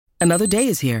Another day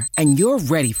is here, and you're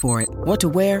ready for it. What to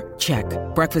wear? Check.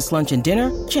 Breakfast, lunch, and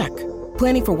dinner? Check.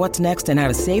 Planning for what's next and how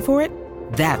to save for it?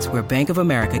 That's where Bank of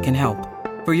America can help.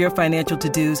 For your financial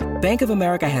to-dos, Bank of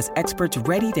America has experts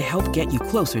ready to help get you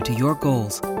closer to your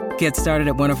goals. Get started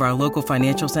at one of our local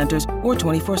financial centers or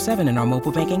 24/7 in our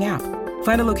mobile banking app.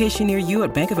 Find a location near you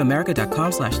at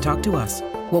bankofamerica.com/talktous.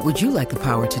 What would you like the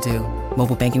power to do?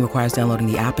 Mobile banking requires downloading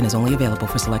the app and is only available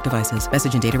for select devices.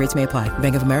 Message and data rates may apply.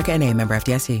 Bank of America N.A., member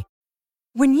FDIC.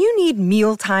 When you need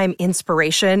mealtime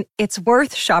inspiration, it's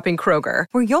worth shopping Kroger,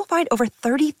 where you'll find over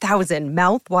 30,000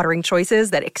 mouth-watering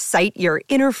choices that excite your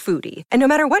inner foodie. And no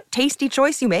matter what tasty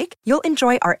choice you make, you'll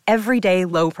enjoy our everyday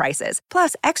low prices,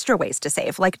 plus extra ways to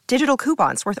save, like digital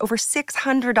coupons worth over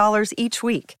 $600 each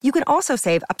week. You can also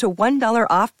save up to $1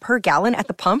 off per gallon at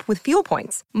the pump with fuel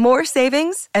points. More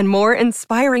savings and more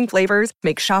inspiring flavors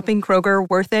make shopping Kroger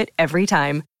worth it every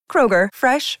time. Kroger,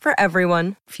 fresh for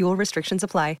everyone. Fuel restrictions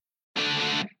apply.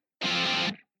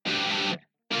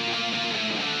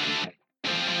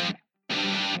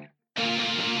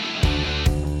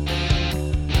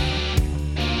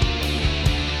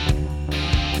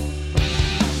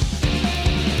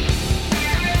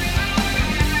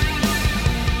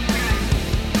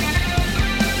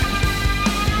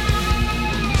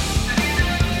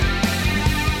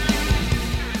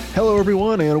 Hello,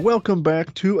 everyone, and welcome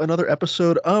back to another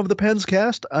episode of the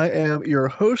Penscast. I am your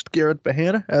host, Garrett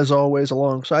Bahana, as always,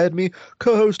 alongside me,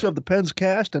 co-host of the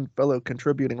Penscast and fellow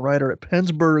contributing writer at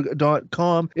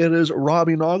Pensburg.com. It is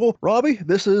Robbie Noggle. Robbie,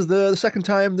 this is the second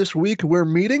time this week we're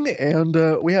meeting, and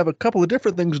we have a couple of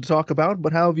different things to talk about,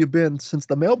 but how have you been since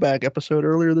the mailbag episode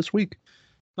earlier this week?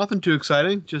 Nothing too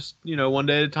exciting, just, one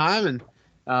day at a time, and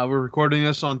we're recording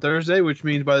this on Thursday, which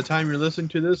means by the time you're listening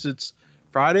to this, it's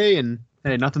Friday, and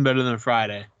hey, nothing better than a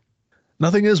Friday.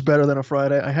 Nothing is better than a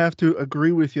Friday. I have to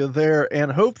agree with you there.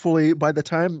 And hopefully by the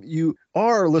time you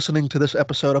are listening to this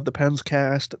episode of the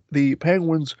Penscast, the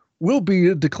Penguins will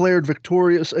be declared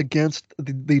victorious against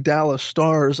the Dallas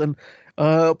Stars. And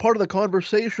part of the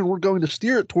conversation we're going to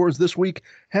steer it towards this week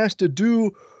has to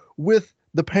do with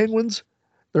the Penguins,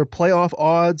 their playoff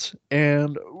odds,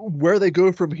 and where they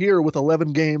go from here with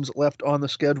 11 games left on the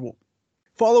schedule.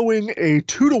 Following a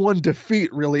 2-1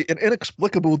 defeat, really, an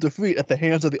inexplicable defeat at the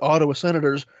hands of the Ottawa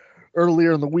Senators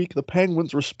earlier in the week, the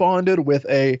Penguins responded with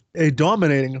a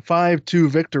dominating 5-2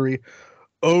 victory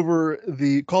over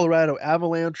the Colorado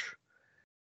Avalanche.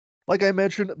 Like I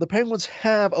mentioned, the Penguins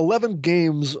have 11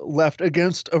 games left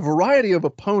against a variety of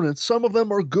opponents. Some of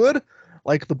them are good,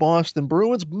 like the Boston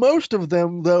Bruins. Most of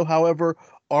them, though, however,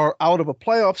 are out of a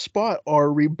playoff spot,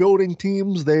 are rebuilding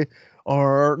teams. They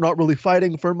are not really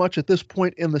fighting for much at this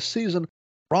point in the season.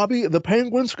 Robbie, the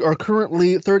Penguins are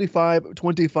currently 35,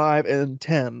 25, and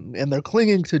 10, and they're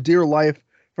clinging to dear life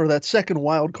for that second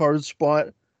wild card spot.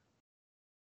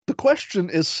 The question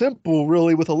is simple,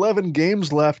 really, with 11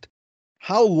 games left.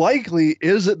 How likely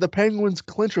is it the Penguins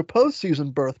clinch a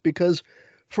postseason berth? Because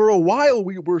for a while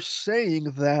we were saying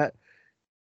that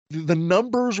the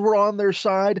numbers were on their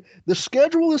side. The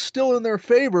schedule is still in their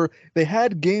favor. They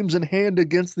had games in hand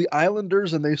against the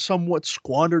Islanders, and they somewhat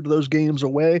squandered those games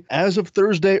away. As of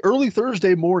early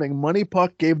Thursday morning, Money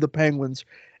Puck gave the Penguins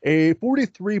a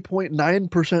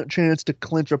 43.9% chance to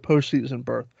clinch a postseason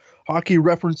berth. Hockey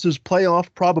Reference's playoff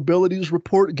probabilities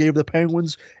report gave the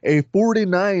Penguins a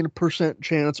 49%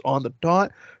 chance on the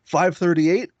dot.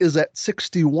 538 is at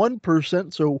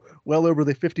 61%, so well over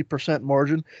the 50%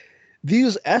 margin.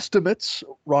 These estimates,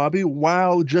 Robbie,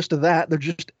 while just that, they're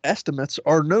just estimates,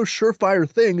 are no surefire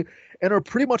thing and are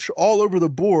pretty much all over the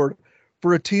board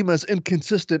for a team as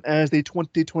inconsistent as the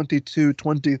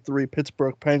 2022-23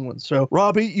 Pittsburgh Penguins. So,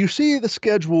 Robbie, you see the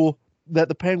schedule that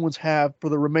the Penguins have for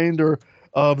the remainder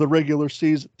of the regular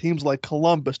season. Teams like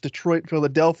Columbus, Detroit,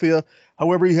 Philadelphia.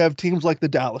 However, you have teams like the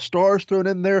Dallas Stars thrown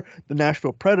in there. The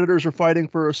Nashville Predators are fighting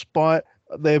for a spot.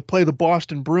 They play the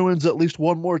Boston Bruins at least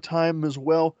one more time as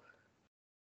well.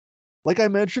 Like I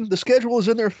mentioned, the schedule is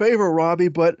in their favor, Robbie,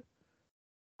 but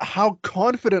how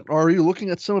confident are you looking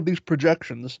at some of these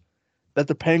projections that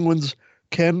the Penguins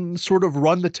can sort of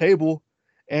run the table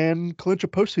and clinch a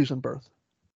postseason berth?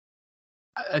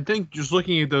 I think just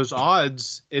looking at those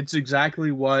odds, it's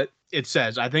exactly what it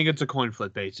says. I think it's a coin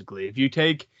flip, basically. If you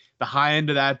take the high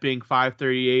end of that being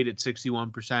 538 at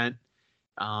 61%,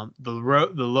 the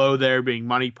low there being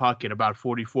Money Puck at about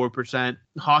 44%.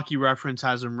 Hockey Reference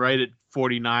has them right at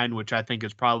 49, which I think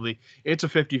is it's a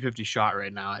 50-50 shot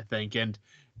right now, I think. And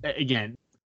again,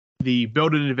 the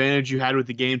built-in advantage you had with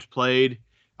the games played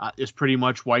is pretty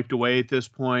much wiped away at this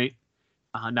point.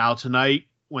 Now tonight,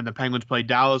 when the Penguins play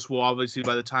Dallas. Well, obviously,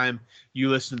 by the time you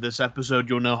listen to this episode,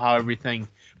 you'll know how everything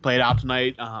played out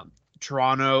tonight.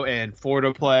 Toronto and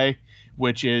Florida play,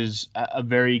 which is a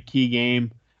very key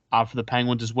game for the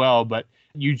Penguins as well. But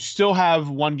you still have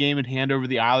one game in hand over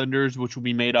the Islanders, which will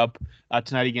be made up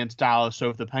tonight against Dallas. So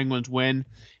if the Penguins win,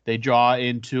 they draw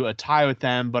into a tie with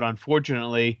them. But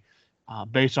unfortunately,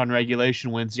 based on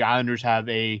regulation wins, the Islanders have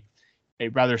a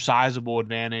rather sizable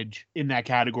advantage in that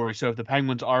category. So if the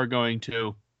Penguins are going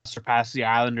to surpass the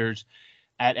Islanders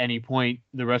at any point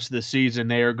the rest of the season,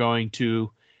 they are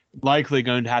likely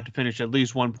going to have to finish at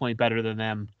least 1 point better than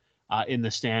them in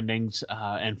the standings.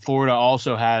 And Florida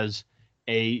also has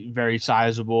a very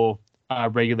sizable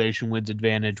regulation wins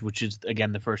advantage, which is,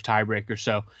 again, the first tiebreaker.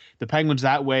 So the Penguins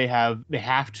that way they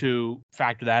have to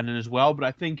factor that in as well. But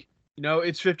I think,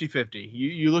 it's 50-50.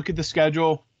 You look at the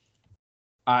schedule.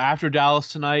 After Dallas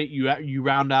tonight, you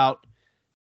round out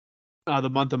the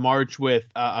month of March with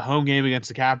a home game against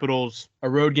the Capitals, a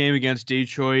road game against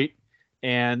Detroit,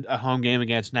 and a home game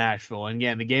against Nashville. And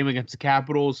again, the game against the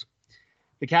Capitals,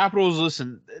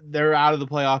 listen, they're out of the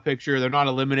playoff picture. They're not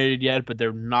eliminated yet, but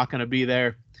they're not going to be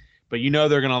there. But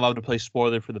they're going to love to play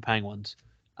spoiler for the Penguins.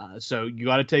 So you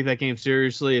got to take that game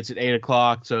seriously. It's at 8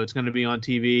 o'clock, so it's going to be on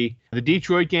TV. The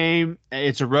Detroit game,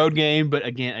 it's a road game, but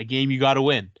again, a game you got to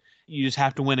win. You just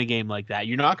have to win a game like that.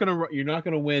 You're not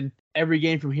gonna win every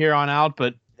game from here on out,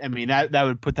 but I mean that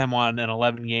would put them on an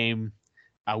 11-game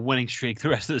winning streak the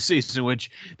rest of the season, which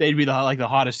they'd be the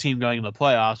hottest team going in the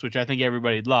playoffs, which I think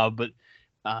everybody'd love, but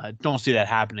don't see that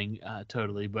happening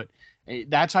totally. But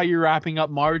that's how you're wrapping up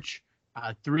March.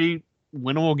 3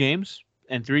 winnable games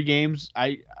and 3 games.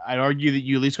 I'd argue that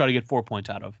you at least got to get 4 points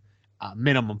out of.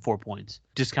 Minimum 4 points,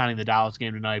 discounting the Dallas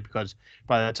game tonight, because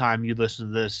by the time you listen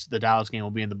to this, the Dallas game will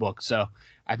be in the book. So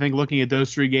I think looking at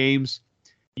those 3 games,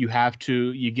 you got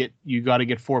to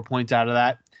get 4 points out of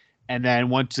that. And then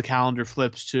once the calendar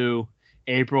flips to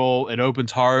April, it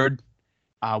opens hard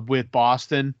with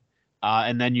Boston.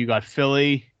 And then you got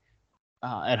Philly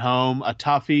at home, a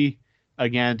toughie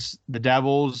against the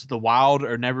Devils. The Wild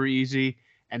are never easy.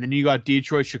 And then you got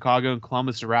Detroit, Chicago, and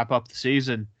Columbus to wrap up the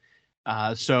season.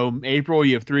 So April,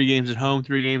 you have 3 games at home,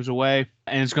 3 games away,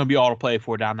 and it's going to be all to play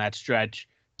for down that stretch.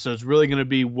 So it's really going to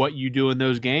be what you do in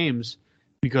those games,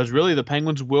 because really the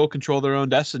Penguins will control their own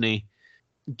destiny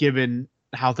given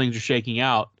how things are shaking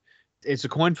out. It's a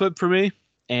coin flip for me,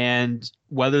 and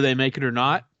whether they make it or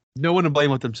not, no one to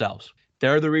blame but themselves.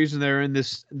 They're the reason they're in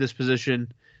this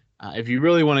position. If you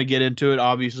really want to get into it,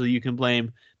 obviously you can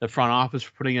blame the front office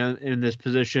for putting them in this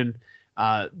position.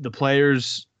 The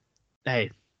players, hey,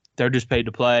 they're just paid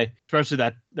to play,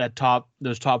 especially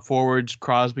those top forwards,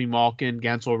 Crosby, Malkin,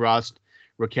 Gensel, Rust,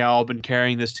 Raquel been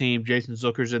carrying this team. Jason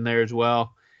Zucker's in there as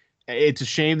well. It's a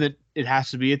shame that it has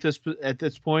to be at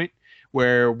this point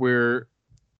where we're,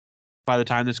 by the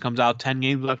time this comes out, 10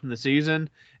 games left in the season,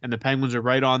 and the Penguins are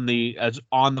right on the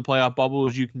playoff bubble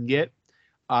as you can get.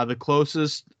 The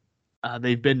closest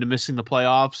they've been to missing the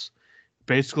playoffs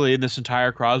basically in this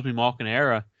entire Crosby-Malkin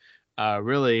era,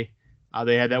 really.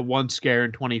 They had that one scare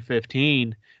in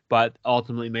 2015, but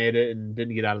ultimately made it and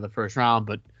didn't get out of the first round.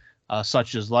 But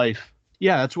such is life.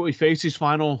 Yeah, that's what we face these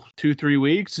final 2-3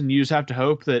 weeks, and you just have to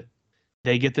hope that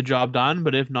they get the job done.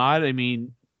 But if not, I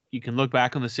mean, you can look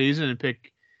back on the season and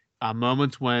pick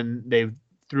moments when they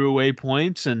threw away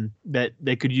points and that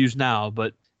they could use now.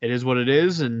 But it is what it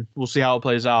is, and we'll see how it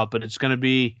plays out. But it's going to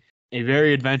be a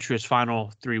very adventurous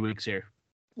final 3 weeks here.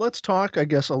 Let's talk, I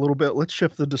guess, a little bit. Let's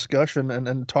shift the discussion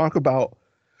and talk about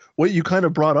what you kind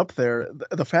of brought up there.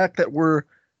 The fact that we're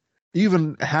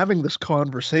even having this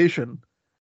conversation,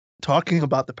 talking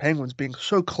about the Penguins being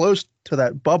so close to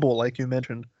that bubble, like you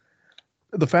mentioned.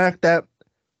 The fact that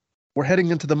we're heading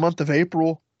into the month of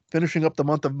April, finishing up the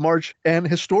month of March, and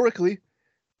historically,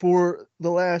 for the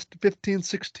last 15,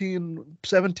 16,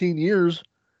 17 years,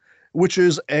 which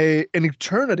is an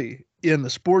eternity in the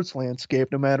sports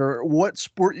landscape, no matter what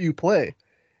sport you play.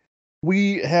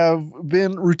 We have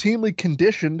been routinely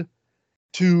conditioned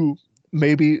to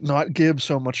maybe not give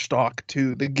so much stock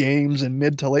to the games in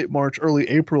mid to late March, early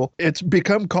April. It's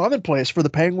become commonplace for the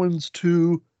Penguins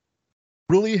to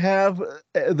really have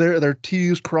their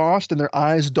T's crossed and their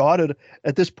I's dotted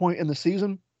at this point in the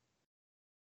season.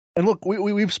 And look,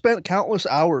 we've spent countless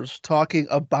hours talking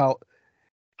about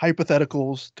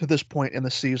hypotheticals to this point in the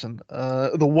season,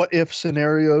 the what if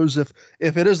scenarios, if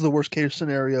it is the worst case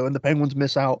scenario and the Penguins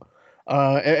miss out,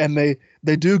 and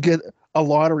they do get a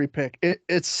lottery pick.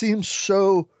 It seems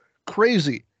so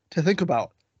crazy to think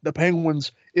about the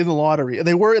Penguins in the lottery, and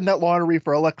they were in that lottery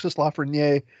for Alexis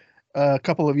Lafreniere a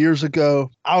couple of years ago,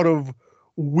 out of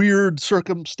weird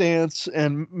circumstance,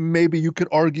 and maybe you could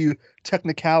argue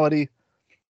technicality.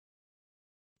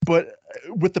 But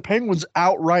with the Penguins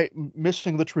outright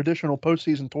missing the traditional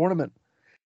postseason tournament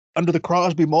under the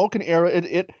Crosby Malkin era,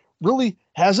 it really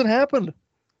hasn't happened.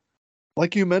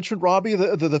 Like you mentioned, Robbie,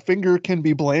 the finger can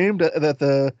be blamed that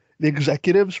the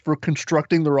executives for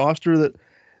constructing the roster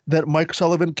that Mike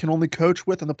Sullivan can only coach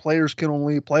with and the players can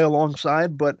only play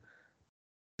alongside. But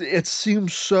it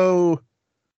seems so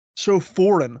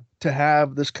foreign to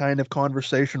have this kind of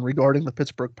conversation regarding the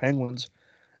Pittsburgh Penguins.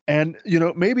 And,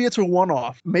 maybe it's a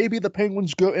one-off. Maybe the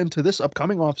Penguins go into this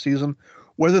upcoming offseason,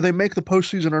 whether they make the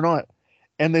postseason or not,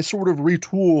 and they sort of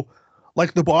retool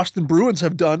like the Boston Bruins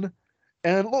have done.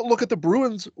 And look at the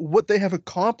Bruins, what they have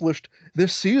accomplished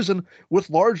this season with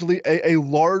largely a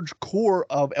large core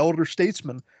of elder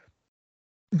statesmen.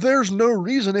 There's no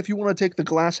reason, if you want to take the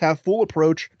glass half full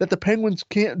approach, that the Penguins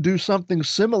can't do something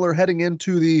similar heading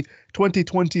into the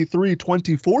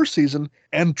 2023-24 season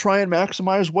and try and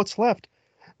maximize what's left.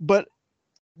 But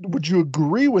would you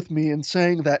agree with me in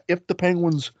saying that if the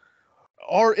Penguins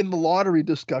are in the lottery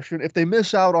discussion, if they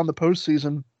miss out on the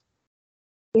postseason,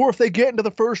 or if they get into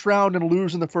the first round and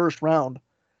lose in the first round,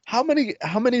 how many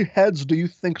heads do you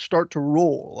think start to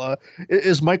roll?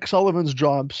 Is Mike Sullivan's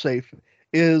job safe?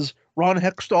 Is Ron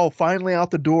Hextall finally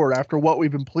out the door after what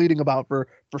we've been pleading about for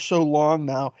so long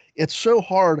now? It's so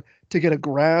hard to get a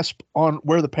grasp on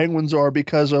where the Penguins are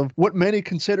because of what many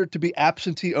consider to be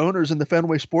absentee owners in the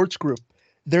Fenway Sports Group.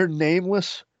 They're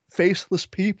nameless, faceless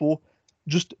people,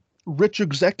 just rich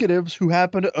executives who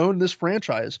happen to own this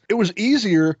franchise. It was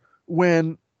easier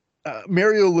when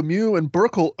Mario Lemieux and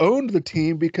Burkle owned the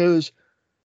team because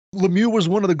Lemieux was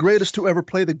one of the greatest to ever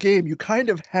play the game. You kind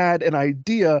of had an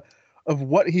idea of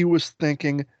what he was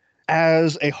thinking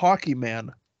as a hockey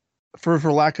man, for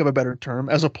lack of a better term,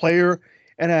 as a player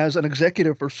and as an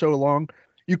executive for so long.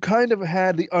 You kind of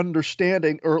had the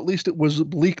understanding, or at least it was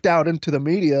leaked out into the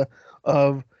media,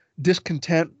 of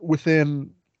discontent within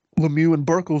Lemieux and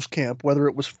Burkle's camp, whether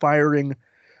it was firing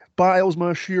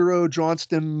Bilesma, Shiro,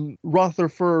 Johnston,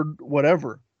 Rutherford,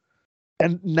 whatever.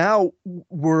 And now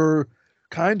we're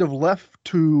kind of left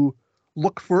to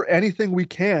look for anything we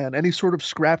can, any sort of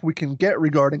scrap we can get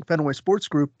regarding Fenway Sports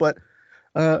Group. But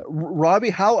Robbie,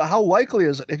 how likely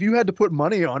is it? If you had to put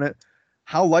money on it,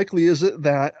 how likely is it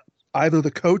that either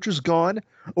the coach is gone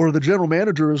or the general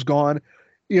manager is gone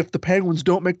if the Penguins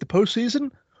don't make the postseason,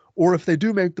 or if they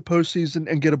do make the postseason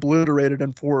and get obliterated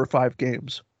in 4 or 5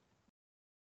 games?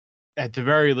 At the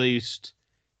very least,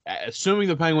 assuming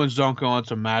the Penguins don't go on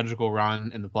some magical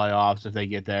run in the playoffs if they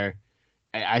get there,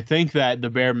 I think that the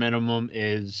bare minimum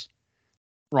is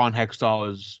Ron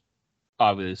Hextall is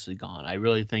obviously gone. I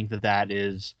really think that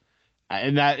is,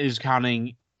 and that is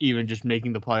counting even just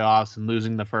making the playoffs and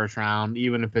losing the first round,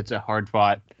 even if it's a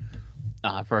hard-fought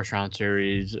first round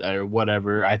series or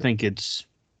whatever. I think it's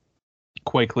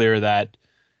quite clear that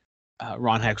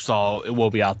Ron Hextall will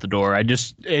be out the door.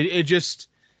 It just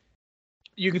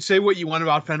you can say what you want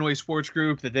about Fenway Sports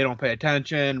Group, that they don't pay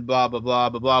attention, blah blah blah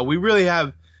blah blah. We really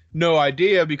have no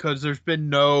idea because there's been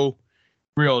no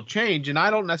real change, and I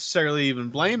don't necessarily even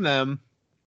blame them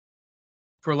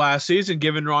for last season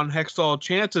giving Ron Hextall a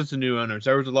chance as the new owners.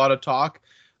 There was a lot of talk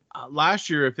last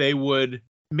year if they would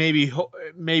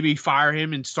maybe fire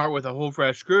him and start with a whole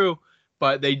fresh crew,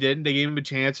 but they didn't. They gave him a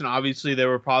chance, and obviously there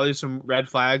were probably some red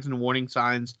flags and warning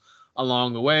signs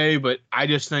along the way. But I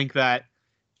just think that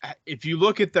if you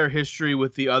look at their history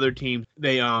with the other teams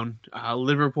they own,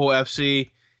 Liverpool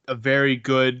FC, a very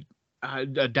good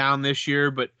down this year,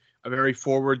 but a very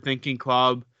forward-thinking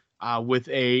club with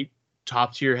a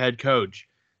top-tier head coach.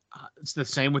 It's the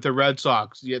same with the Red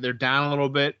Sox. Yeah, they're down a little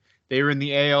bit. They were in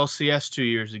the ALCS 2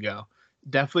 years ago.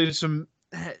 Definitely some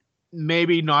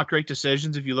maybe not great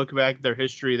decisions if you look back at their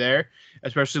history there,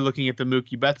 especially looking at the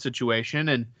Mookie Betts situation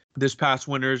and this past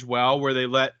winter as well, where they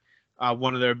let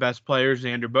one of their best players,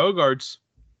 Xander Bogaerts,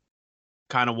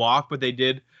 kind of walk, but they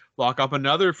did lock up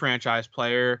another franchise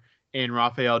player in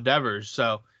Rafael Devers.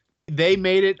 So they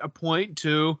made it a point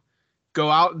to go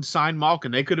out and sign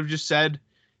Malkin. They could have just said,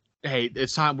 hey,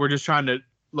 it's time. We're just trying to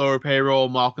lower payroll,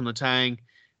 Malkin Letang.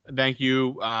 Thank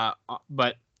you.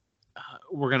 But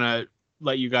we're going to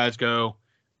let you guys go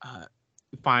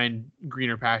find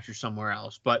greener pastures somewhere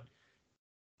else. But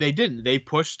they didn't. They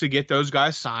pushed to get those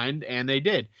guys signed, and they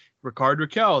did. Ricard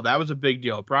Raquel, that was a big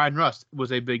deal. Brian Rust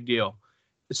was a big deal.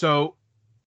 So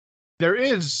there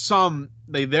is some,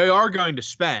 they are going to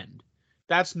spend.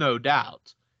 That's no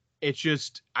doubt. It's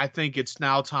just, I think it's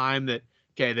now time that,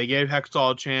 okay, they gave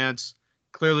Hextall a chance,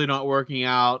 clearly not working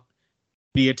out.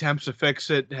 The attempts to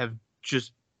fix it have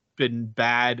just been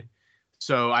bad.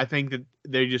 So I think that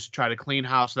They just try to clean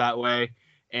house that way.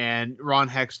 And Ron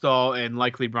Hextall and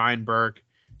likely Brian Burke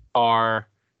are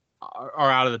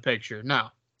out of the picture.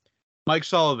 Now, Mike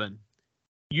Sullivan,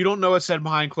 you don't know what's said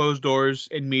behind closed doors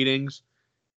in meetings.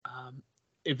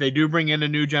 If they do bring in a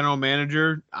new general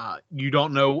manager, you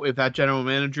don't know if that general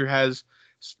manager has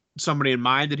somebody in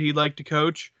mind that he'd like to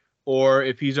coach or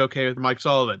if he's okay with Mike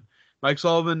Sullivan. Mike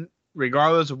Sullivan,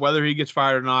 regardless of whether he gets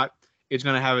fired or not, is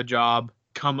going to have a job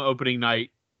come opening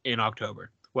night in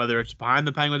October. Whether it's behind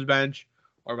the Penguins bench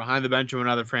or behind the bench of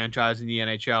another franchise in the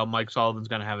NHL, Mike Sullivan's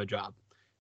going to have a job.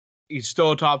 He's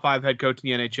still a top 5 head coach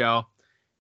in the NHL.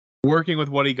 Working with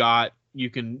what he got, you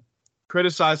can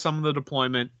criticize some of the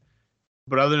deployment,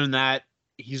 but other than that,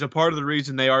 he's a part of the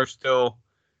reason they are still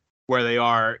where they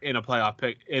are in the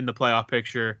playoff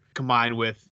picture, combined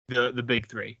with the big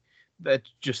three.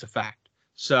 That's just a fact.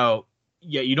 So,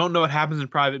 yeah, you don't know what happens in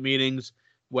private meetings,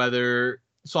 whether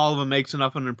Sullivan makes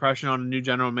enough of an impression on a new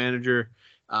general manager,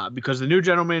 because the new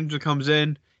general manager comes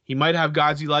in, he might have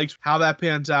guys he likes. How that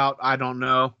pans out, I don't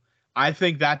know. I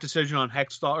think that decision on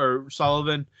Hextall or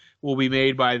Sullivan will be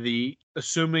made by the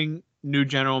assuming new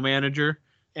general manager.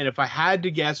 And if I had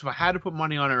to guess, if I had to put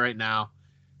money on it right now,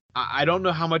 I don't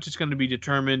know how much it's going to be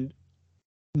determined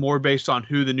more based on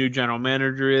who the new general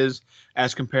manager is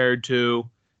as compared to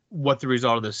what the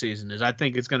result of the season is. I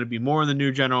think it's going to be more on the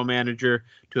new general manager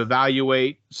to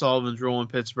evaluate Sullivan's role in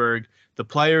Pittsburgh. The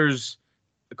players,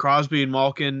 Crosby and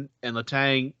Malkin and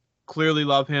Letang, clearly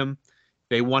love him.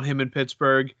 They want him in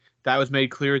Pittsburgh. That was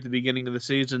made clear at the beginning of the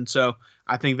season. So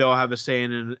I think they'll have a say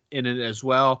in it as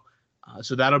well.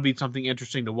 So that'll be something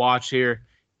interesting to watch here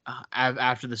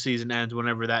after the season ends,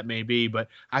 whenever that may be. But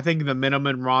I think the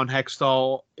minimum, Ron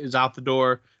Hextall is out the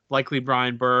door, likely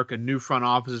Brian Burke, a new front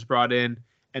office is brought in,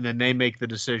 and then they make the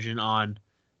decision on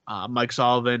Mike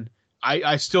Sullivan.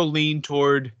 I still lean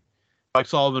toward Mike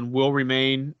Sullivan will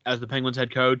remain as the Penguins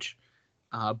head coach.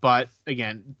 But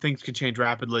again, things can change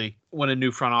rapidly when a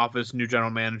new front office, new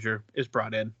general manager is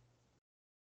brought in.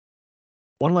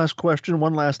 One last question,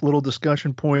 one last little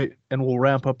discussion point, and we'll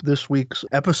wrap up this week's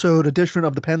episode edition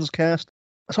of the Penscast.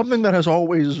 Something that has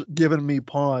always given me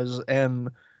pause and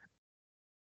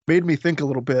made me think a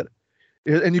little bit,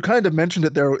 and you kind of mentioned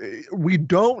it there, we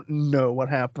don't know what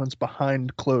happens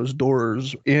behind closed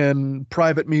doors in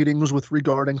private meetings with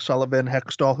regarding Sullivan,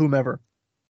 Hextall, whomever.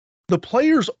 The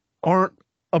players aren't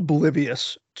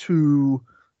oblivious to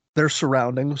their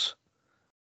surroundings.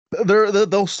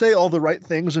 They'll say all the right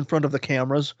things in front of the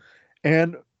cameras,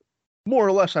 and more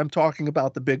or less I'm talking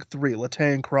about the big three,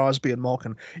 Letang, Crosby, and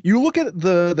Malkin. You look at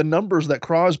the numbers that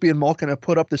Crosby and Malkin have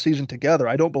put up this season together.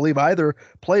 I don't believe either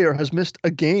player has missed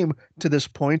a game to this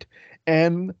point,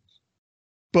 and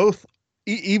both,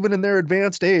 even in their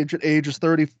advanced age, at ages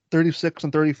 30, 36,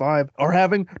 and 35, are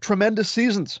having tremendous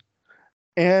seasons.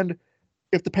 And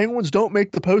if the Penguins don't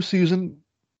make the postseason,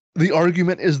 the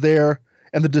argument is there,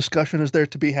 and the discussion is there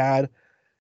to be had.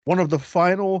 One of the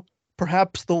final,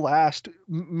 perhaps the last,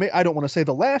 I don't want to say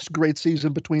the last great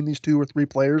season between these 2 or 3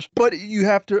 players, but you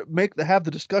have to have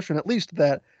the discussion at least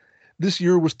that this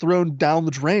year was thrown down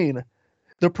the drain.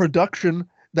 The production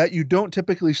that you don't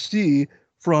typically see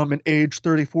from an age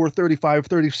 34, 35,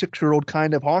 36-year-old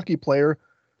kind of hockey player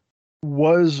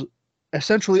was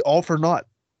essentially all for naught.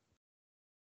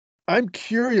 I'm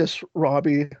curious,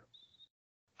 Robbie,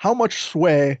 how much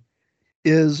sway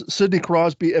is Sidney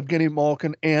Crosby, Evgeny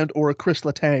Malkin, and or Chris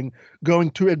Letang going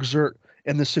to exert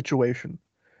in this situation?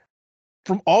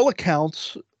 From all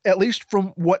accounts, at least from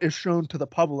what is shown to the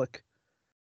public,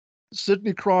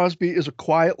 Sidney Crosby is a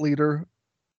quiet leader.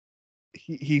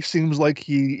 He seems like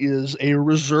he is a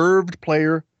reserved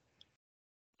player,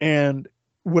 and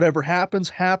whatever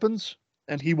happens,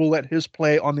 and he will let his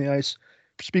play on the ice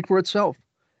speak for itself.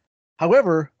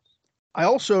 However,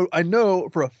 I know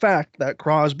for a fact that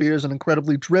Crosby is an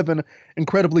incredibly driven,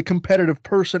 incredibly competitive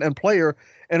person and player,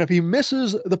 and if he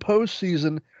misses the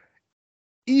postseason,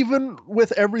 even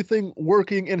with everything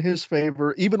working in his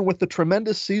favor, even with the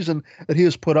tremendous season that he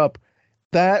has put up,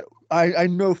 that I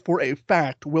know for a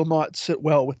fact will not sit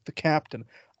well with the captain.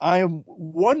 I am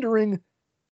wondering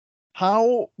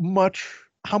how much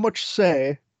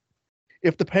say,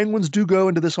 if the Penguins do go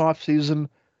into this offseason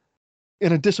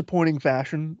in a disappointing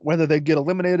fashion, whether they get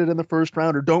eliminated in the first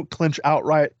round or don't clinch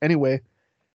outright anyway,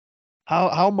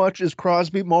 how much is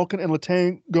Crosby, Malkin, and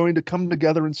Letang going to come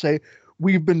together and say,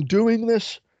 we've been doing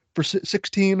this for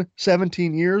 16,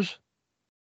 17 years,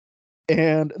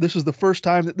 and this is the first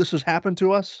time that this has happened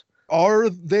to us? Are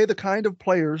they the kind of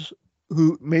players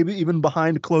who, maybe even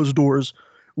behind closed doors,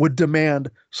 would demand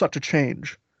such a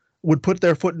change, would put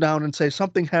their foot down and say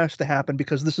something has to happen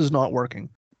because this is not working?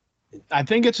 I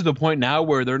think it's to the point now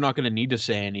where they're not going to need to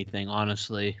say anything,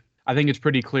 honestly. I think it's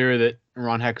pretty clear that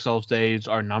Ron Hextall's days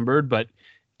are numbered, but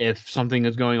if something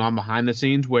is going on behind the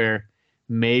scenes where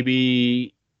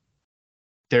maybe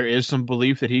there is some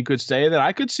belief that he could stay, that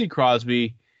I could see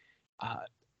Crosby, uh,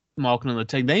 Malkin, and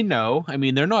Letang. They know. I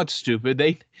mean, they're not stupid.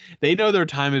 They know their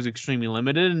time is extremely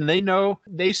limited, and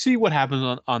they see what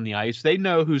happens on the ice. They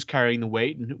know who's carrying the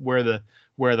weight and where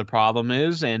the problem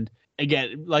is. And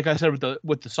again, like I said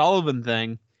with the Sullivan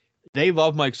thing, they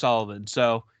love Mike Sullivan.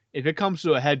 So if it comes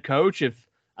to a head coach, if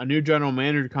a new general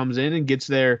manager comes in and gets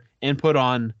their input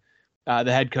on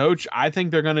the head coach, I think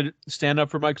they're going to stand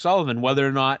up for Mike Sullivan. Whether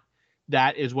or not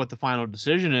that is what the final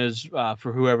decision is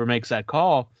for whoever makes that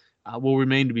call will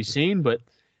remain to be seen. But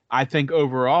I think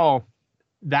overall,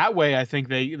 that way, I think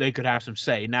they could have some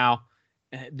say. Now,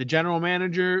 the general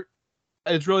manager,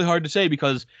 it's really hard to say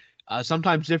because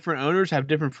sometimes different owners have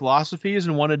different philosophies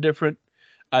and want a different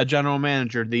general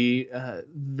manager. The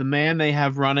man they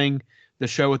have running the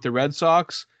show with the Red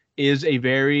Sox is a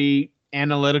very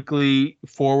analytically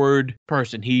forward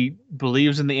person. He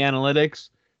believes in the analytics,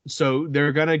 so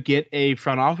they're gonna get a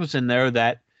front office in there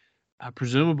that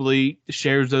presumably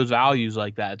shares those values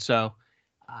like that. So,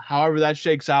 however that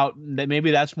shakes out, that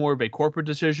maybe that's more of a corporate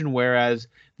decision, whereas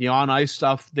the on ice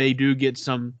stuff they do get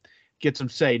some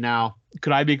say. Now,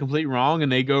 could I be completely wrong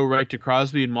and they go right to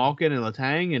Crosby and Malkin and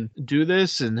Letang and do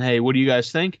this? And hey, what do you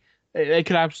guys think? They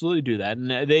could absolutely do that.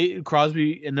 And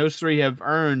Crosby and those three have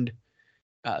earned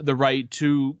the right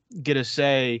to get a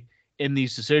say in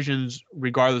these decisions,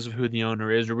 regardless of who the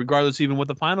owner is, or regardless even what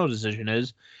the final decision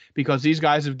is, because these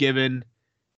guys have given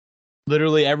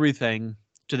literally everything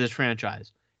to this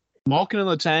franchise. Malkin and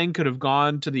Letang could have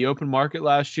gone to the open market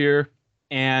last year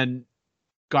and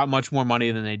got much more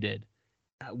money than they did.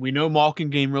 We know Malkin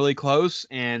came really close,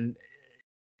 and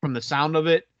from the sound of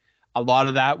it, a lot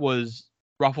of that was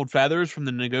ruffled feathers from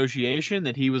the negotiation,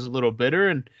 that he was a little bitter.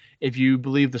 And if you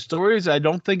believe the stories, I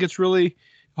don't think it's really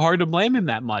hard to blame him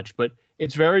that much. But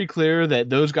it's very clear that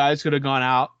those guys could have gone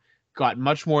out, got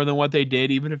much more than what they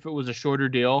did, even if it was a shorter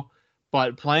deal.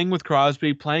 But playing with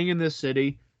Crosby, playing in this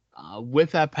city,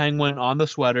 with that penguin on the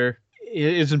sweater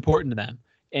is important to them.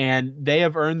 And they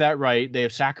have earned that right. They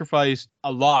have sacrificed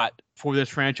a lot for this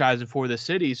franchise and for this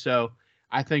city. So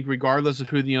I think regardless of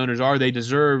who the owners are, they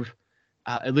deserve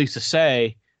at least to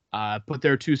say, put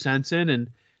their 2 cents in and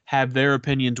have their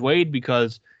opinions weighed,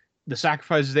 because the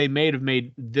sacrifices they made have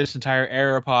made this entire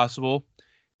era possible.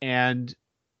 And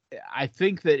I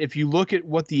think that if you look at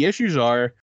what the issues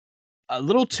are, a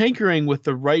little tinkering with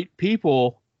the right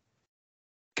people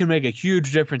can make a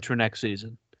huge difference for next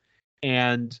season.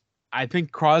 And I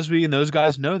think Crosby and those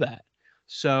guys know that.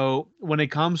 So when it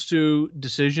comes to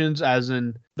decisions, as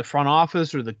in the front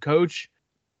office or the coach,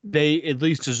 they at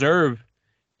least deserve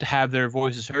to have their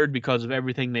voices heard because of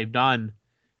everything they've done.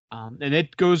 And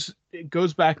it goes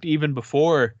back to even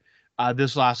before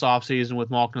this last offseason with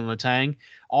Malkin and Letang.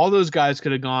 All those guys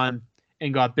could have gone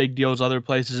and got big deals other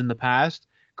places in the past.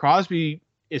 Crosby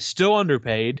is still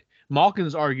underpaid.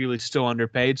 Malkin's arguably still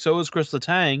underpaid. So is Chris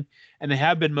Letang, and they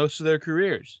have been most of their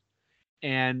careers.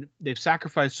 And they've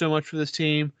sacrificed so much for this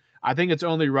team. I think it's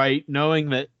only right, knowing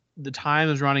that the time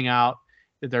is running out,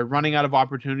 that they're running out of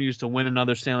opportunities to win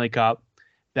another Stanley Cup,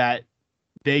 that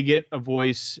they get a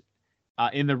voice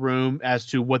in the room as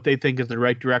to what they think is the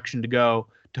right direction to go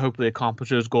to hopefully accomplish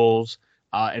those goals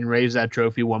and raise that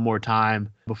trophy one more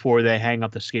time before they hang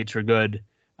up the skates for good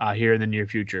here in the near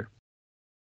future.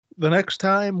 The next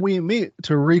time we meet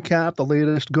to recap the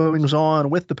latest goings-on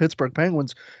with the Pittsburgh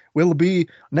Penguins will be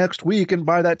next week, and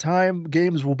by that time,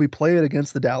 games will be played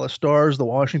against the Dallas Stars, the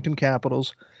Washington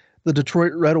Capitals, the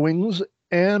Detroit Red Wings,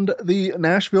 and the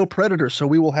Nashville Predators. So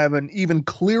we will have an even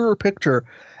clearer picture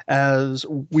as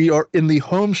we are in the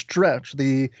home stretch,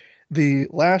 the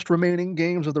last remaining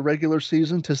games of the regular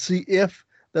season, to see if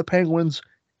the Penguins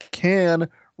can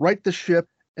right the ship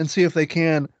and see if they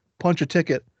can punch a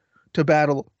ticket to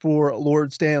battle for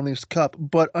Lord Stanley's Cup.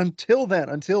 But until then,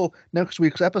 until next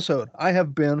week's episode, I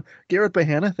have been Garrett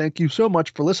Bahana. Thank you so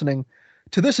much for listening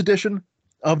to this edition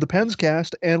of the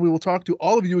Penscast, and we will talk to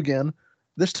all of you again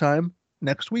this time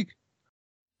next week.